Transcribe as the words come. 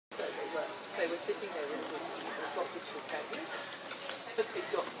sitting there with they've got digital cameras, but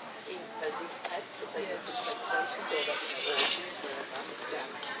they've got in those pads that they use for presentations or wherever, understand.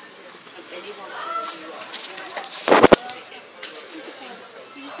 And anyone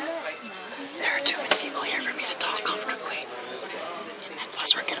There are too many people here for me to talk comfortably. And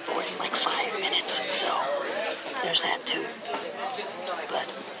plus we're gonna board in like 5 minutes, so there's that too. But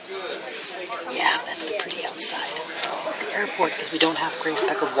yeah, that's the pretty outside of the airport, because we don't have gray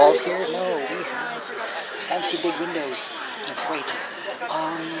speckled walls here. No, we have fancy big windows, and it's great.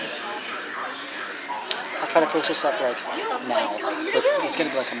 I'll try to post this up like now, but it's gonna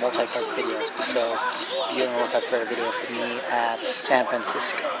be like a multi-part video, so you're gonna look out for a video from me at San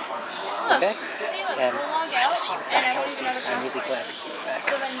Francisco. Okay? And glad to see you back, Alfie. I'm really glad to see you back.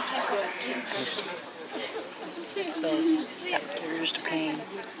 I missed you. So, yeah, there's the plane.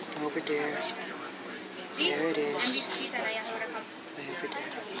 Over there. There it is. Over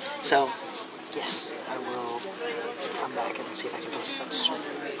there. So, yes, I will come back and see if I can post something super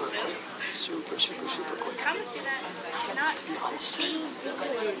quick. Super quick. To be honest,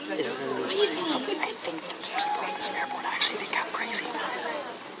 this isn't me just saying something. I think that the people of this